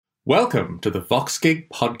Welcome to the VoxGig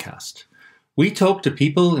podcast. We talk to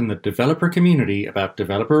people in the developer community about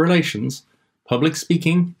developer relations, public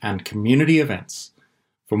speaking, and community events.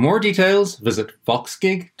 For more details, visit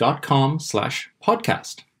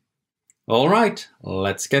voxgig.com/podcast. All right,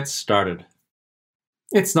 let's get started.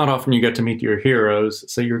 It's not often you get to meet your heroes,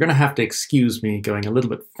 so you're going to have to excuse me going a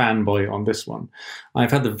little bit fanboy on this one.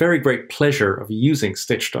 I've had the very great pleasure of using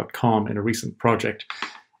Stytch.com in a recent project,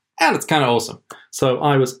 and it's kind of awesome. So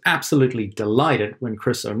I was absolutely delighted when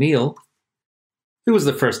Chris O'Neill, who was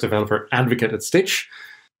the first developer advocate at Stytch,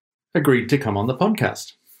 agreed to come on the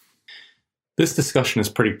podcast. This discussion is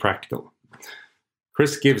pretty practical.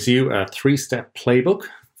 Chris gives you a 3-step playbook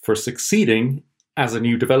for succeeding as a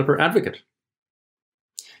new developer advocate.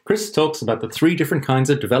 Chris talks about the 3 different kinds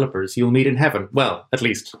of developers you'll meet in heaven. Well, at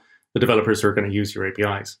least the developers who are going to use your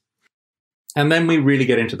APIs. And then we really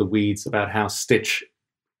get into the weeds about how Stytch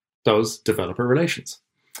does developer relations.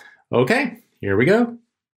 Okay, here we go.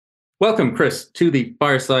 Welcome, Chris, to the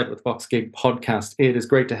Fireside with VoxGig podcast. It is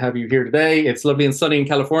great to have you here today. It's lovely and sunny in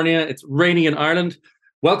California. It's rainy in Ireland.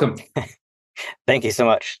 Welcome. Thank you so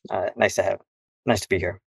much. Nice to be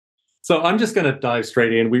here. So I'm just going to dive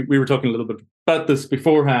straight in. We were talking a little bit about this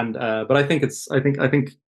beforehand, but I think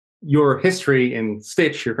your history in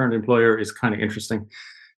Stytch, your current employer, is kind of interesting.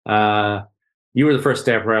 You were the first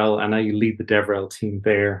DevRel, and now you lead the DevRel team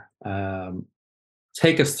there.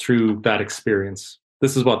 Take us through that experience.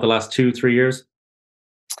 This is what, the last 2-3 years?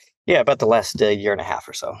 Yeah, about the last year and a half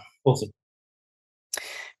or so. Awesome.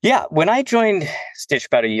 Yeah, when I joined Stytch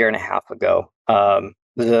about a year and a half ago, it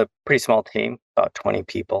was a pretty small team, about 20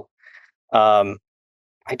 people. I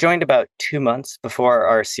joined about 2 months before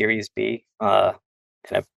our Series B, and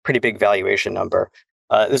a pretty big valuation number.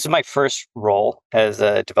 This is my first role as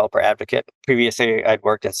a developer advocate. Previously, I'd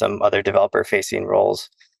worked in some other developer-facing roles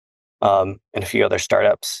in a few other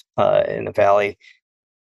startups in the Valley.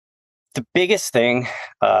 The biggest thing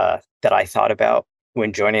that I thought about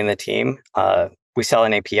when joining the team, we sell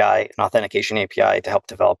an API, an authentication API, to help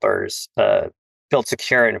developers build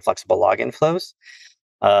secure and flexible login flows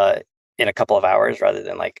in a couple of hours rather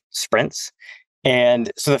than like sprints.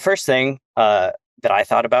 And so the first thing that I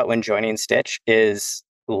thought about when joining Stytch is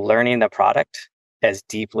learning the product as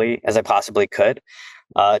deeply as I possibly could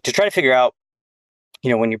to try to figure out,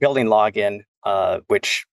 when you're building login,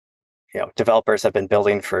 which developers have been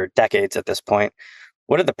building for decades at this point,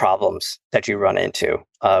 what are the problems that you run into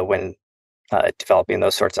when developing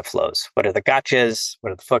those sorts of flows? What are the gotchas?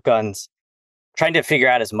 What are the foot guns? Trying to figure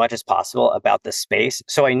out as much as possible about the space,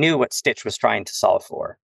 so I knew what Stytch was trying to solve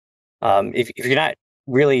for. If you're not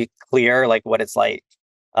really clear like what it's like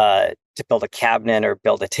to build a cabinet or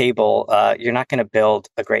build a table, you're not going to build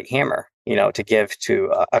a great hammer, to give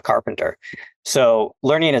to a carpenter. So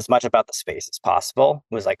learning as much about the space as possible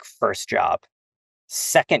was like first job.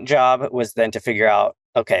 Second job was then to figure out,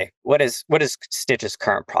 okay, what is Stytch's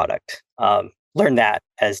current product? Learn that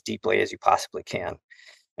as deeply as you possibly can.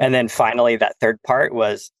 And then finally, that third part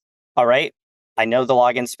was, all right, I know the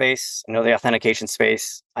login space, I know the authentication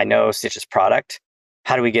space, I know Stytch's product.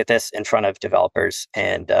 How do we get this in front of developers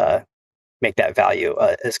and make that value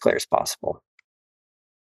as clear as possible?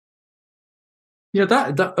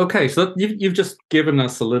 Yeah, okay. So you've just given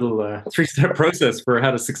us a little 3-step process for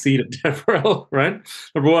how to succeed at DevRel, right?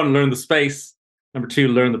 Number 1, learn the space. Number 2,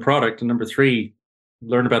 learn the product. And number 3,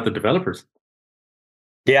 learn about the developers.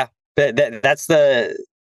 Yeah, that's the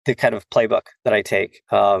kind of playbook that I take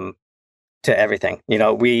to everything.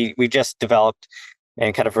 We just developed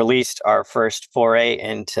and kind of released our first foray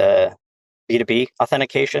into B2B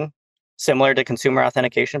authentication, similar to consumer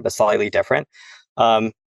authentication, but slightly different.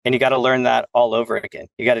 And you got to learn that all over again.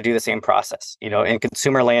 You got to do the same process. In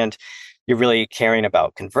consumer land, you're really caring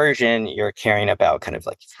about conversion. You're caring about kind of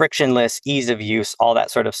like frictionless, ease of use, all that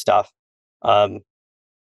sort of stuff. In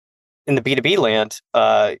the B2B land,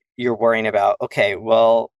 you're worrying about, okay,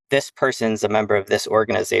 well, this person's a member of this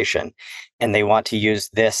organization and they want to use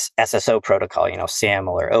this SSO protocol,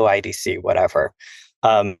 SAML or OIDC, whatever.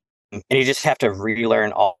 And you just have to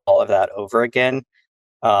relearn all of that over again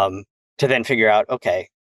to then figure out, okay,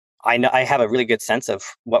 I know I have a really good sense of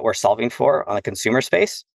what we're solving for on the consumer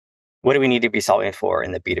space. What do we need to be solving for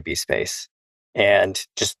in the B2B space? And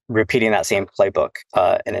just repeating that same playbook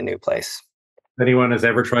in a new place. If anyone has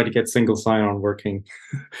ever tried to get single sign-on working,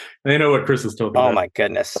 they know what Chris is talking about. Oh my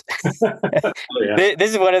goodness. Oh, yeah.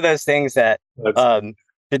 This is one of those things that the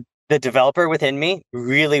developer within me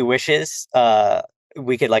really wishes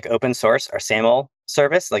we could like open source our SAML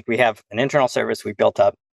service. Like we have an internal service we built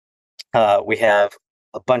up. We have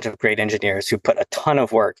a bunch of great engineers who put a ton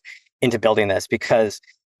of work into building this because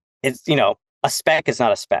it's, a spec is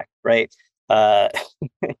not a spec. right? Uh,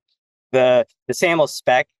 the SAML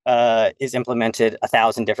spec is implemented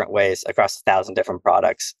 1,000 different ways across 1,000 different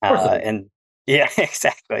products, Of course it is. and yeah,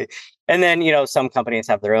 exactly. And then some companies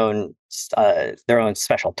have their own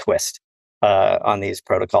special twist on these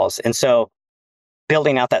protocols, and so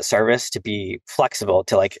building out that service to be flexible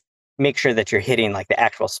to like make sure that you're hitting like the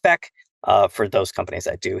actual spec for those companies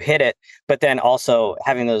that do hit it, but then also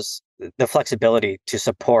having the flexibility to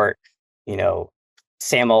support,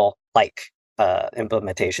 SAML like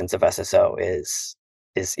implementations of SSO is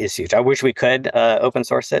huge. I wish we could open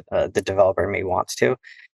source it. The developer in me wants to,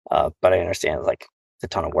 but I understand like it's a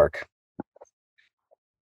ton of work.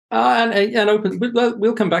 And open.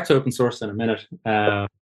 We'll come back to open source in a minute.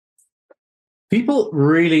 People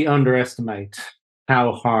really underestimate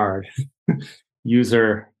how hard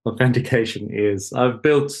user authentication is. I've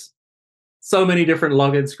built so many different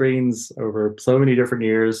login screens over so many different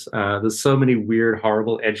years. There's so many weird,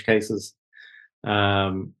 horrible edge cases.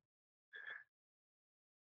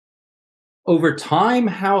 Over time,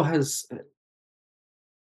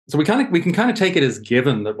 so we can kind of take it as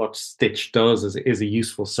given that what Stytch does is a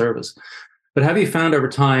useful service. But have you found over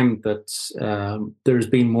time that there's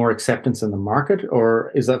been more acceptance in the market,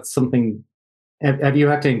 or is that something? Have you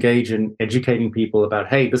had to engage in educating people about,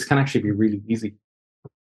 hey, this can actually be really easy?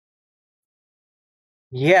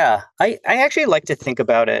 Yeah, I actually like to think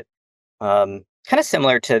about it kind of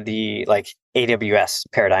similar to the like AWS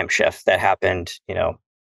paradigm shift that happened, a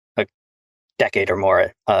decade or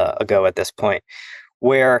more ago at this point,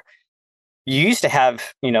 where you used to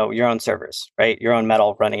have, your own servers, right? Your own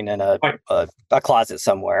metal running in a closet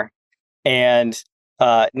somewhere. And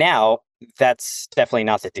now that's definitely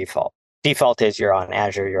not the default. Default is you're on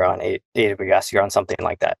Azure, you're on AWS, you're on something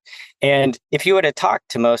like that. And if you would have talked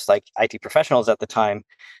to most like IT professionals at the time,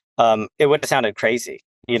 it would have sounded crazy.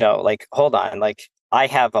 Like, hold on, like I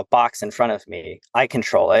have a box in front of me, I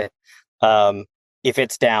control it. If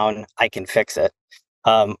it's down, I can fix it.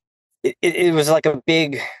 It was like a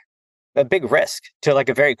big risk to like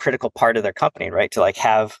a very critical part of their company, right? To like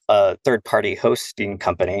have a third party hosting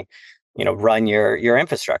company, run your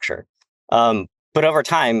infrastructure. But over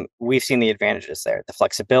time, we've seen the advantages there, the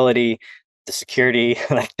flexibility, the security,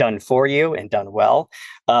 like done for you and done well.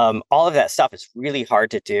 All of that stuff is really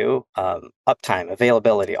hard to do. Uptime,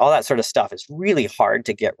 availability, all that sort of stuff is really hard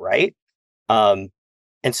to get right. And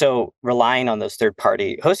so relying on those third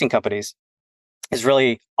party hosting companies has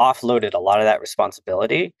really offloaded a lot of that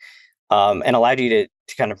responsibility, and allowed you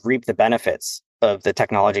to kind of reap the benefits of the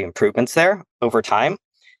technology improvements there over time,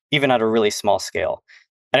 even at a really small scale.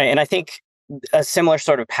 And I think a similar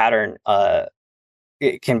sort of pattern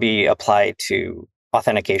it can be applied to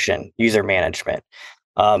authentication, user management.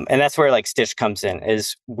 And that's where like Stytch comes in,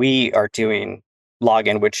 is we are doing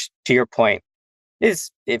login, which to your point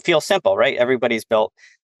it feels simple, right? Everybody's built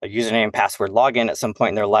a username, password, login at some point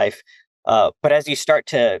in their life. But as you start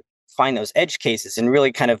to find those edge cases and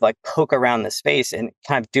really kind of like poke around the space and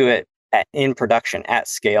kind of do it in production at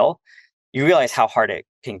scale, you realize how hard it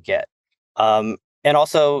can get. And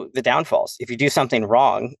also the downfalls. If you do something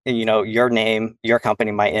wrong, your name, your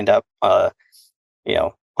company might end up,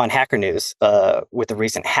 on Hacker News with a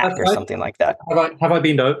recent hack or something like that. Have I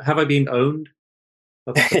been owned?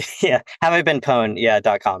 Yeah, have I been pwned? Yeah,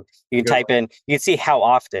 .com. You can type in, you can see how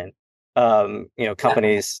often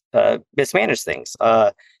companies mismanage things.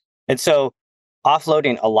 And so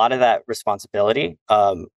offloading a lot of that responsibility,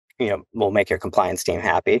 will make your compliance team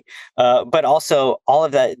happy. But also all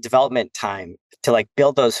of that development time to like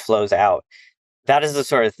build those flows out. That is the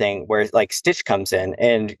sort of thing where like Stytch comes in.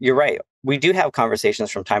 And you're right. We do have conversations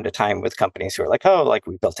from time to time with companies who are like, oh, like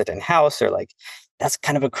we built it in house, or like that's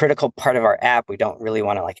kind of a critical part of our app. We don't really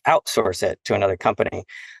want to like outsource it to another company.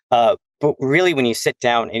 But really, when you sit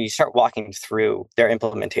down and you start walking through their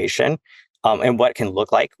implementation, and what it can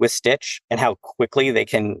look like with Stytch and how quickly they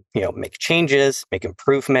can, make changes, make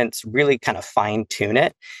improvements, really kind of fine tune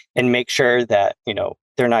it and make sure that,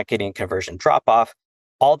 they're not getting conversion drop off.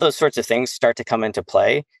 All those sorts of things start to come into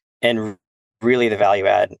play, and really the value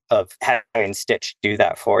add of having Stytch do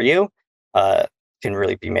that for you can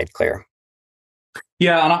really be made clear.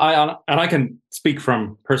 Yeah, and I can speak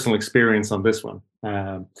from personal experience on this one.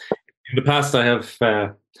 In the past,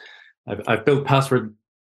 I've built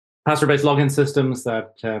password-based login systems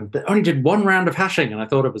that only did one round of hashing, and I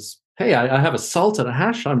thought it was, hey, I have a salt and a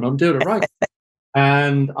hash, I'm doing it right.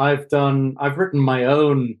 And I've written my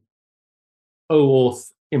own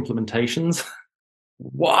OAuth implementations.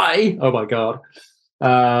 Why? Oh my god!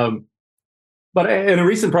 But in a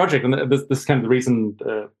recent project, and this is kind of the reason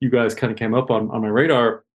you guys kind of came up on my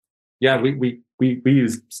radar, Yeah, we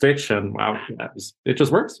use Stytch, and wow, yeah, it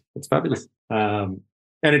just works. It's fabulous, and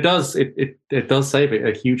it does save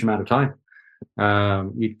a huge amount of time.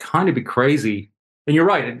 You'd kind of be crazy, and you're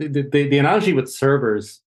right. The analogy with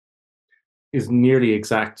servers is nearly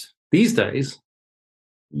exact these days.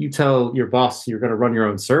 You tell your boss you're going to run your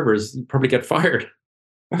own servers, you probably get fired.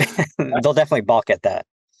 They'll definitely balk at that.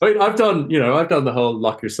 But I've done the whole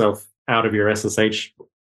lock yourself out of your SSH,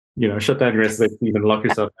 shut down your SSH feed and lock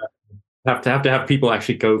yourself out. Have people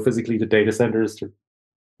actually go physically to data centers to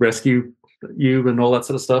rescue you and all that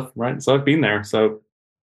sort of stuff, right? So I've been there. So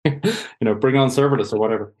bring on serverless or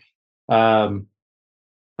whatever. Um,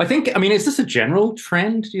 I think. I mean, is this a general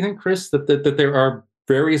trend? Do you think, Chris, that there are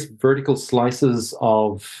various vertical slices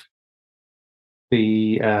of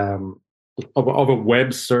the of a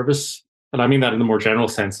web service, and I mean that in the more general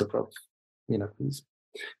sense of you know,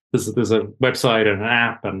 there's a website and an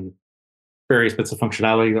app and various bits of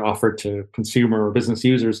functionality offered to consumer or business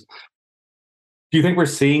users. Do you think we're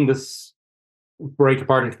seeing this break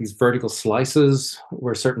apart into these vertical slices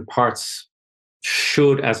where certain parts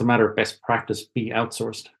should, as a matter of best practice, be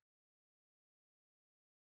outsourced?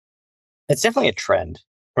 It's definitely a trend,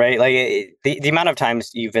 right? Like the amount of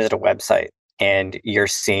times you visit a website and you're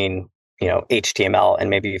seeing, HTML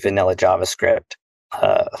and maybe vanilla JavaScript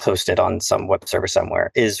hosted on some web server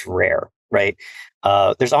somewhere is rare, right?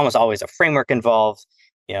 There's almost always a framework involved,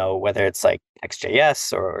 whether it's like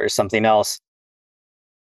XJS or something else,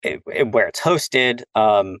 where it's hosted,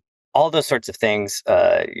 all those sorts of things.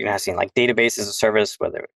 Seeing like database as a service,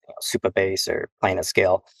 whether Supabase or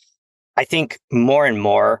Plain-as-Scale. I think more and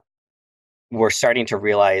more we're starting to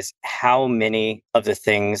realize how many of the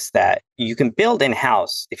things that you can build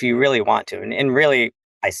in-house if you really want to. And really,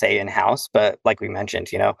 I say in-house, but like we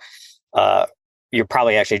mentioned, you're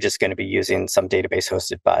probably actually just going to be using some database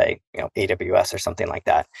hosted by, AWS or something like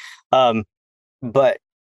that. But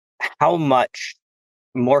how much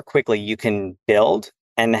more quickly you can build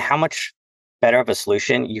and how much better of a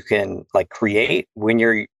solution you can create when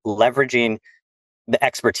you're leveraging the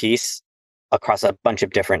expertise across a bunch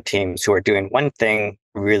of different teams who are doing one thing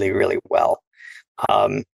really, really well.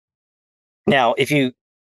 Now, if you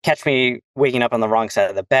catch me waking up on the wrong side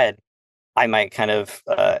of the bed, I might kind of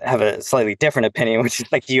have a slightly different opinion, which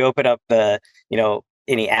is like you open up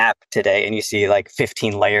any app today and you see like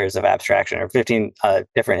 15 layers of abstraction or 15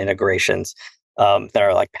 different integrations that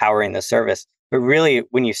are powering the service. But really,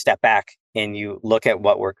 when you step back and you look at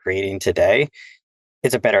what we're creating today,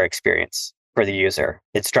 it's a better experience for the user.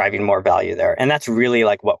 It's driving more value there. And that's really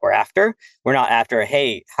what we're after. We're not after,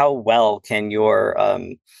 hey, how well can your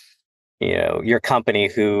company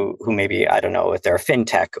who maybe, I don't know, if they're a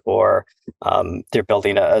fintech or they're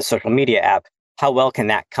building a social media app, how well can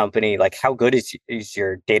that company, how good is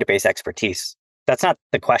your database expertise? That's not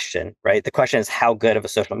the question, right? The question is how good of a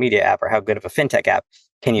social media app or how good of a fintech app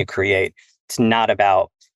can you create? It's not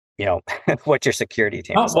about, what your security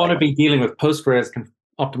team is I want to be dealing with Postgres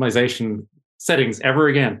optimization settings ever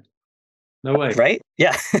again. No way. Right?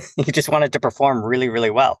 Yeah. You just want it to perform really,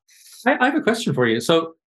 really well. I have a question for you.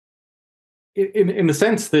 So in the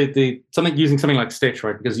sense using something like Stytch,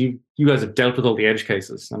 right? Because you guys have dealt with all the edge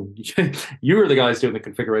cases and you are the guys doing the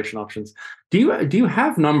configuration options. Do you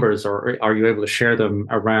have numbers or are you able to share them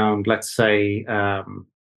around, let's say,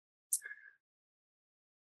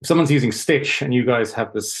 if someone's using Stytch and you guys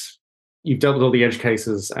have you've dealt with all the edge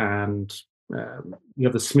cases and you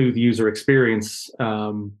have the smooth user experience,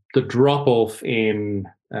 the drop off in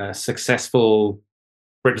successful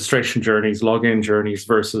registration journeys, login journeys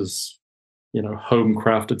versus home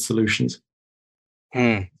crafted solutions?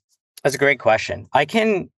 That's a great question. I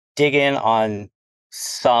can dig in on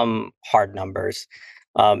some hard numbers.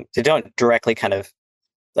 So don't directly kind of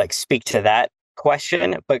speak to that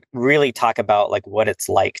question, but really talk about what it's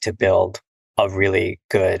like to build a really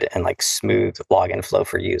good and smooth login flow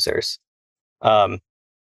for users. One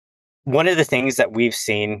of the things that we've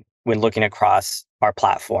seen when looking across our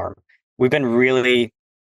platform, we've been really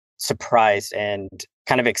surprised and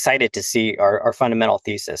kind of excited to see our fundamental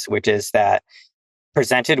thesis, which is that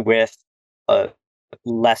presented with a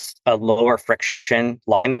lower friction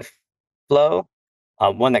login flow,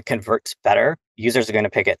 one that converts better, users are going to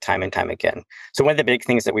pick it time and time again. So one of the big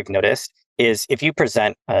things that we've noticed is if you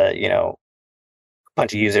present a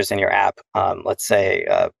bunch of users in your app, let's say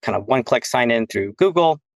kind of one-click sign in through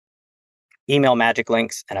Google, email magic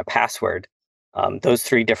links, and a password, those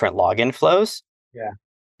 3 different login flows. Yeah.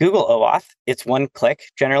 Google OAuth, it's one click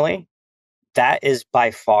generally. That is by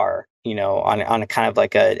far, on a kind of a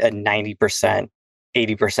 90%,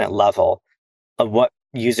 80% level of what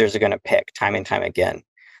users are going to pick time and time again.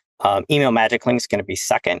 Email magic link is going to be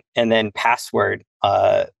second, and then password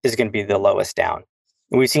is going to be the lowest down.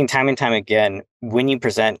 And we've seen time and time again, when you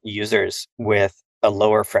present users with a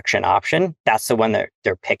lower friction option, that's the one that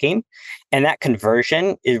they're picking. And that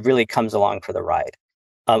conversion, it really comes along for the ride.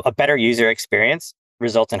 A better user experience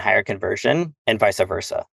results in higher conversion and vice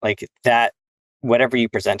versa. Like that, whatever you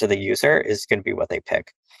present to the user is going to be what they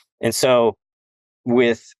pick. And so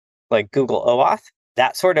with like Google OAuth,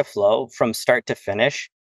 that sort of flow from start to finish,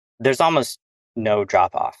 there's almost no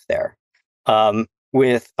drop off there.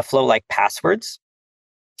 With a flow like passwords,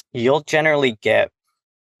 you'll generally get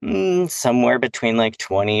somewhere between like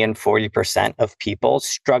 20 and 40% of people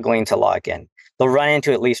struggling to log in. They'll run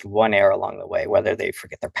into at least one error along the way, whether they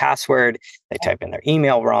forget their password, they type in their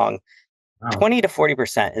email wrong. Wow. 20 to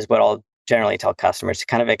 40% is what I'll generally tell customers to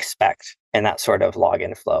kind of expect in that sort of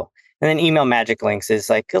login flow. And then email magic links is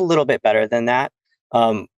like a little bit better than that.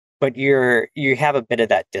 But you have a bit of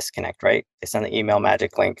that disconnect, right? They send the email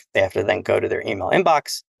magic link. They have to then go to their email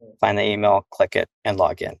inbox, find the email, click it, and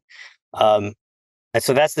log in. And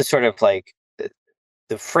so that's the sort of like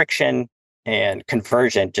the friction and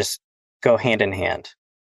conversion just go hand in hand.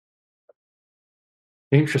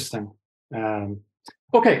 Interesting.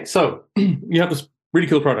 Okay, so you have this really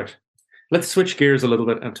cool product. Let's switch gears a little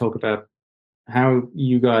bit and talk about how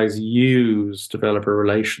you guys use developer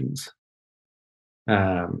relations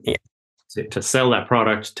to sell that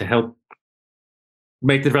product, to help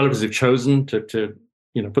make the developers who've chosen to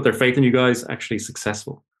put their faith in you guys actually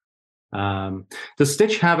successful. Does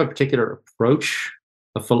Stytch have a particular approach,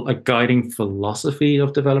 a guiding philosophy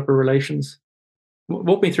of developer relations?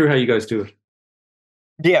 Walk me through how you guys do it.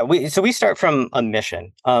 Yeah, we start from a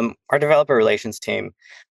mission. Our developer relations team,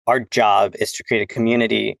 our job is to create a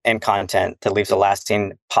community and content that leaves a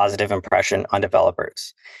lasting positive impression on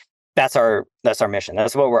developers. That's our mission.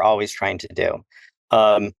 That's what we're always trying to do.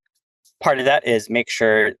 Part of that is make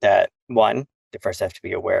sure that one, they first have to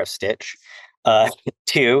be aware of Stytch.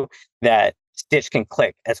 Two, that Stytch can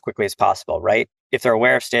click as quickly as possible, right? If they're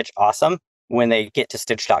aware of Stytch, awesome. When they get to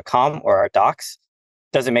Stytch.com or our docs,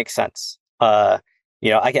 doesn't make sense. I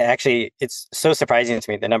can actually, it's so surprising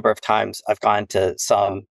to me the number of times I've gone to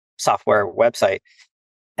some software website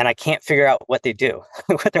and I can't figure out what they do,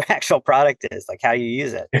 what their actual product is, like how you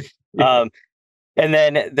use it. And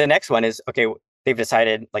then the next one is, okay, they've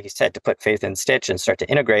decided, like you said, to put faith in Stytch and start to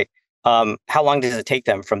integrate. How long does it take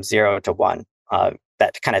them from 0 to 1?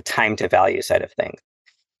 That kind of time to value side of things.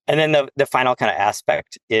 And then the final kind of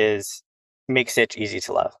aspect is make Stytch easy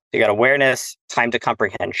to love. You got awareness, time to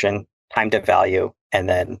comprehension, time to value, and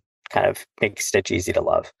then kind of make Stytch easy to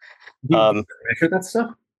love. Do you measure that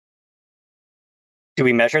stuff? Do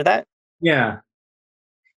we measure that? Yeah.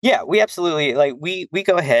 Yeah, we absolutely we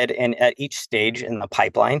go ahead and at each stage in the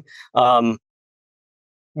pipeline,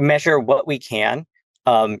 measure what we can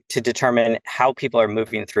to determine how people are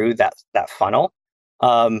moving through that funnel.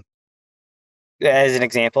 As an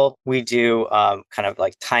example, we do kind of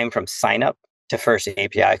like time from sign up to first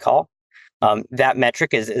API call. That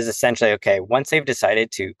metric is essentially, okay, once they've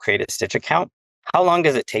decided to create a Stytch account, how long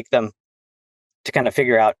does it take them to kind of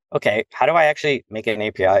figure out, okay, how do I actually make an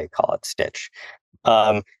API call at Stytch?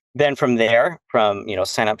 Then from there, from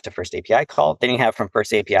sign up to first API call, then you have from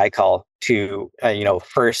first API call to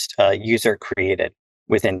first user created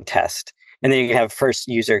within test, and then you have first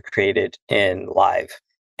user created in live,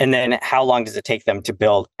 and then how long does it take them to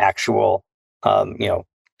build actual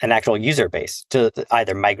an actual user base to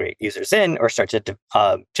either migrate users in or start to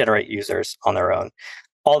generate users on their own.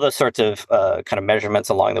 All those sorts of kind of measurements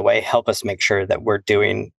along the way help us make sure that we're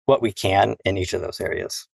doing what we can in each of those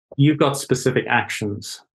areas. You've got specific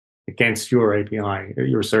actions against your API,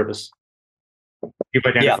 your service. You've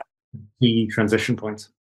identified key transition points.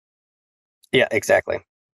 Yeah, exactly.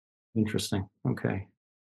 Interesting. Okay.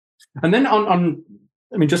 And then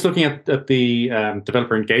just looking at the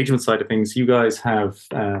developer engagement side of things, you guys have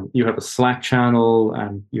a Slack channel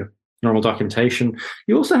and you have normal documentation.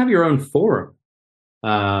 You also have your own forum,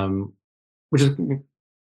 which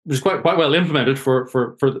is quite well implemented for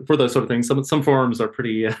those sort of things. Some forums are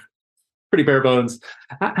pretty bare bones.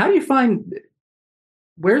 How do you find,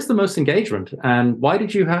 where's the most engagement, and why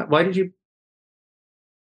did you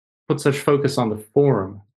put such focus on the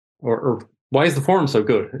forum, or why is the forum so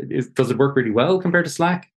good? Does it work really well compared to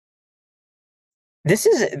Slack? This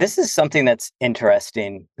is something that's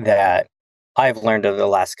interesting that I've learned over the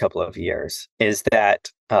last couple of years, is that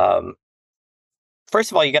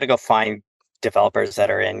first of all, you got to go find developers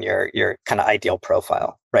that are in your kind of ideal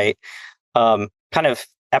profile, right? Kind of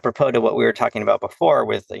apropos to what we were talking about before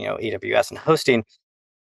with AWS and hosting,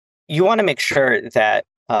 you want to make sure that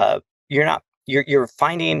you you're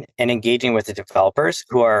finding and engaging with the developers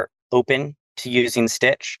who are open to using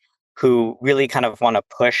Stytch, who really kind of want to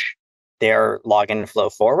push their login flow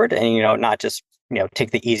forward, and not just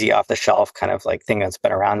take the easy off the shelf kind of like thing that's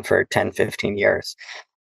been around for 10, 15 years.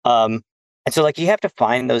 And so like you have to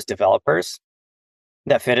find those developers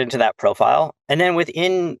that fit into that profile. And then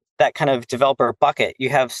within that kind of developer bucket, you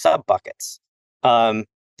have sub buckets.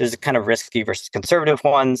 There's kind of risky versus conservative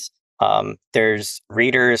ones. There's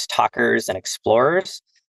readers, talkers, and explorers,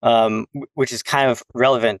 which is kind of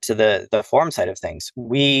relevant to the forum side of things.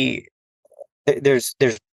 There's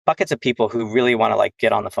buckets of people who really want to like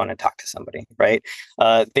get on the phone and talk to somebody, right?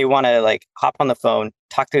 They want to like hop on the phone,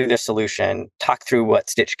 talk through their solution, talk through what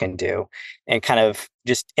Stytch can do, and kind of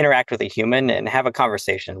just interact with a human and have a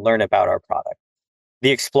conversation, learn about our product. The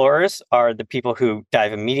explorers are the people who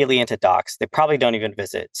dive immediately into docs. They probably don't even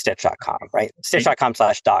visit Stytch.com, right?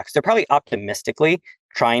 Stytch.com/docs. They're probably optimistically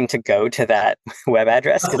trying to go to that web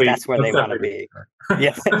address because that's where they want to be.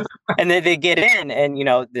 Yeah. And then they get in and,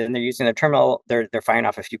 then they're using their terminal. They're firing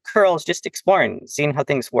off a few curls, just exploring, seeing how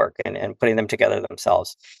things work and putting them together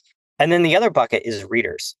themselves. And then the other bucket is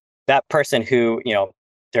readers. That person who,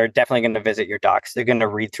 they're definitely going to visit your docs. They're going to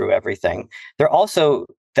read through everything. They're also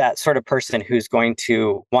that sort of person who's going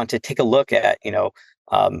to want to take a look at,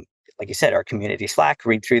 like you said, our community Slack,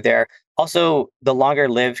 read through there. Also, the longer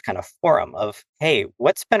lived kind of forum of, hey,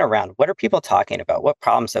 what's been around? What are people talking about? What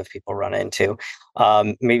problems have people run into?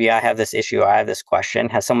 Maybe I have this issue. I have this question.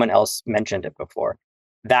 Has someone else mentioned it before?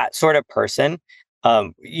 That sort of person,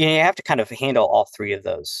 you have to kind of handle all three of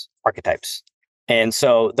those archetypes. And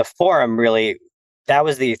so the forum really, that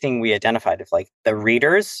was the thing we identified of like the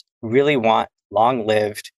readers really want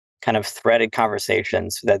long-lived kind of threaded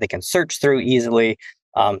conversations that they can search through easily.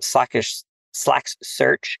 Slack's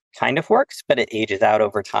search kind of works, but it ages out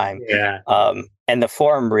over time. Yeah. And the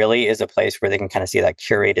forum really is a place where they can kind of see that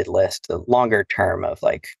curated list, the longer term of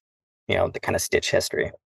like, the kind of Stytch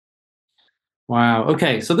history. Wow.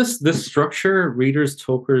 Okay. So this structure, readers,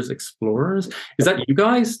 talkers, explorers, is that you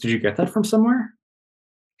guys? Did you get that from somewhere?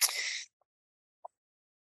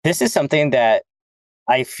 This is something that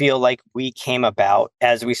I feel like we came about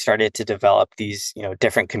as we started to develop these,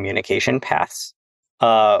 different communication paths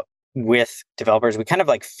with developers. We kind of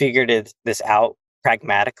like figured this out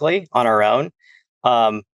pragmatically on our own.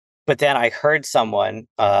 But then I heard someone,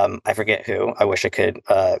 I forget who, I wish I could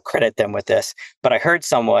credit them with this, but I heard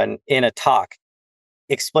someone in a talk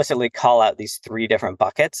explicitly call out these three different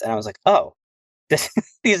buckets. And I was like, oh,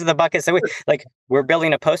 these are the buckets that we're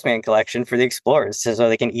building a Postman collection for the explorers so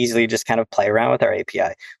they can easily just kind of play around with our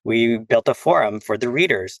API. We built a forum for the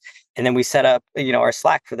readers, and then we set up, our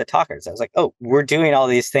Slack for the talkers. I was like, oh, we're doing all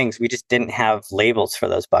these things. We just didn't have labels for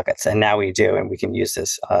those buckets, and now we do, and we can use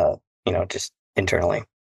this, just internally.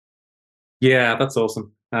 Yeah, that's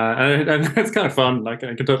awesome. And it's kind of fun. Like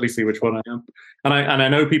I can totally see which one I am, and I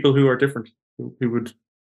know people who are different who would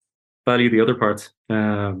value the other parts.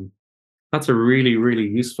 That's a really, really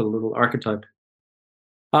useful little archetype.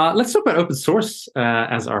 Let's talk about open source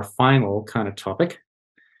as our final kind of topic.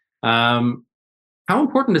 How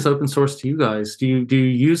important is open source to you guys? Do you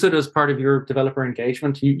use it as part of your developer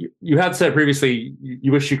engagement? You had said previously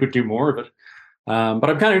you wish you could do more of it, but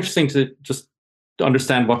I'm kind of interested to just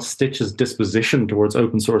understand what Stytch's disposition towards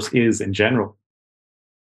open source is in general.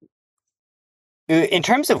 In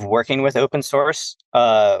terms of working with open source,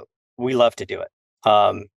 we love to do it.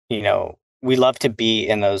 We love to be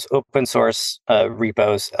in those open source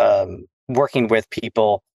repos, working with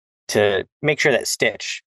people to make sure that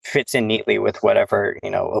Stytch fits in neatly with whatever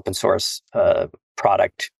open source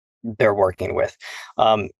product they're working with.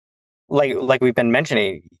 Like we've been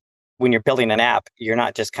mentioning, when you're building an app, you're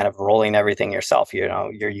not just kind of rolling everything yourself.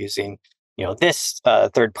 You're using this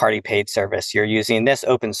third-party paid service. You're using this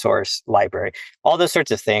open source library. All those sorts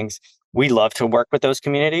of things. We love to work with those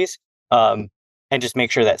communities. And just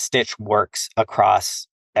make sure that Stytch works across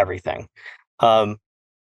everything.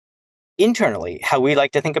 Internally, how we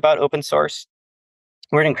like to think about open source,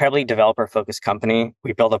 we're an incredibly developer-focused company.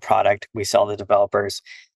 We build a product, we sell to developers.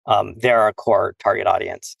 They're our core target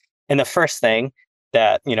audience. And the first thing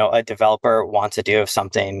that a developer wants to do if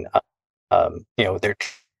something, they're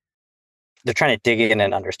trying to dig in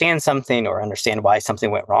and understand something or understand why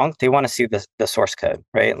something went wrong, they want to see the source code,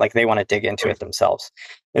 right? Like they want to dig into it themselves.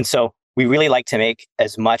 And so we really like to make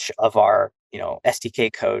as much of our,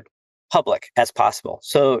 SDK code public as possible.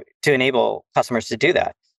 So to enable customers to do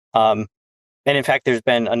that. And in fact, there's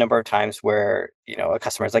been a number of times where, a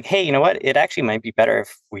customer is like, hey, you know what? It actually might be better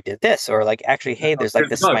if we did this, or like, actually, hey, there's like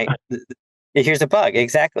this here's a bug.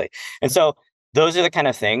 Exactly. And so those are the kind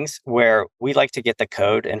of things where we like to get the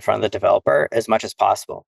code in front of the developer as much as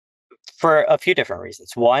possible for a few different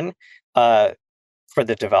reasons. One, for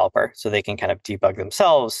the developer, so they can kind of debug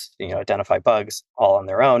themselves, identify bugs all on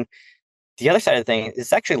their own. The other side of the thing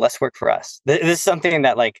is actually less work for us. This is something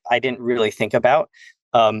that I didn't really think about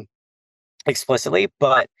explicitly,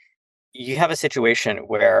 but you have a situation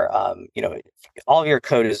where all of your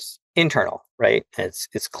code is internal, right? It's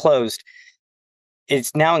closed.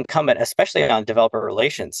 It's now incumbent, especially on developer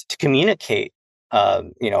relations, to communicate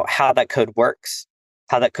how that code works,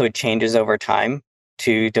 how that code changes over time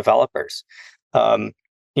to developers.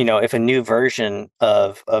 If a new version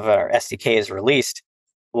of our SDK is released,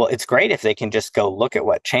 well, it's great if they can just go look at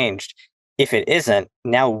what changed. If it isn't,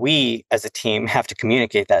 now we as a team have to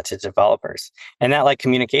communicate that to developers. And that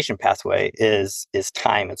communication pathway is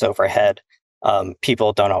time, it's overhead.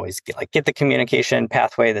 People don't always get the communication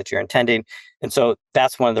pathway that you're intending. And so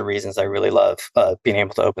that's one of the reasons I really love being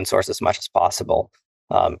able to open source as much as possible.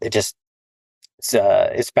 It's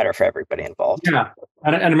better for everybody involved. Yeah,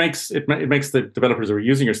 and it makes the developers who are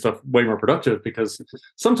using your stuff way more productive, because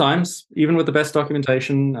sometimes, even with the best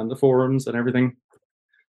documentation and the forums and everything,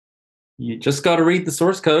 you just got to read the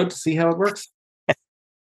source code to see how it works.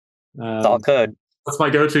 It's all code. That's my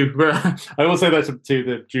go-to. I will say that to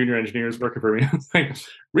the junior engineers working for me.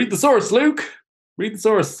 Read the source, Luke. Read the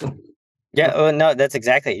source. Yeah, no, that's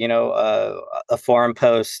exactly. A forum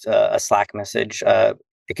post, a Slack message.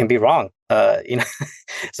 It can be wrong.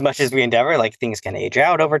 As much as we endeavor, things can age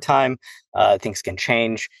out over time, things can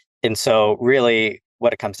change. And so really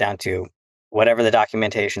what it comes down to, whatever the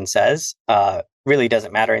documentation says, really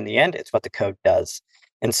doesn't matter in the end. It's what the code does.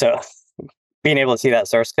 And so being able to see that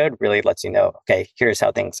source code really lets you know, okay, here's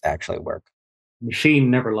how things actually work. Machine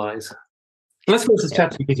never lies. Unless it's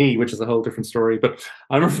ChatGPT, which is a whole different story. But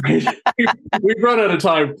I'm afraid we've run out of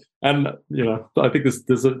time, and I think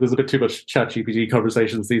there's a bit too much ChatGPT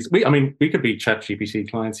conversations. We could be ChatGPT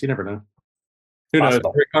clients. You never know. Who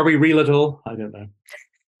Possible. knows? Are we real at all? I don't know.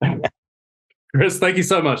 Chris, thank you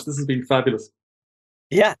so much. This has been fabulous.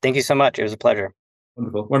 Yeah, thank you so much. It was a pleasure.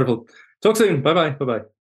 Wonderful. Talk soon. Bye bye.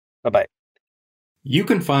 Bye. You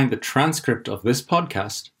can find the transcript of this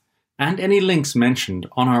podcast and any links mentioned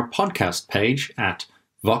on our podcast page at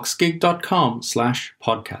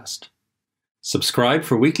voxgig.com/podcast. Subscribe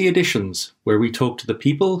for weekly editions where we talk to the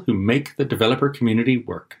people who make the developer community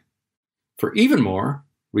work. For even more,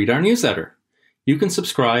 read our newsletter. You can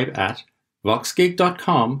subscribe at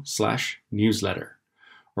voxgig.com/newsletter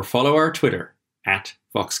or follow our Twitter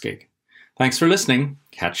 @voxgig. Thanks for listening.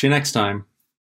 Catch you next time.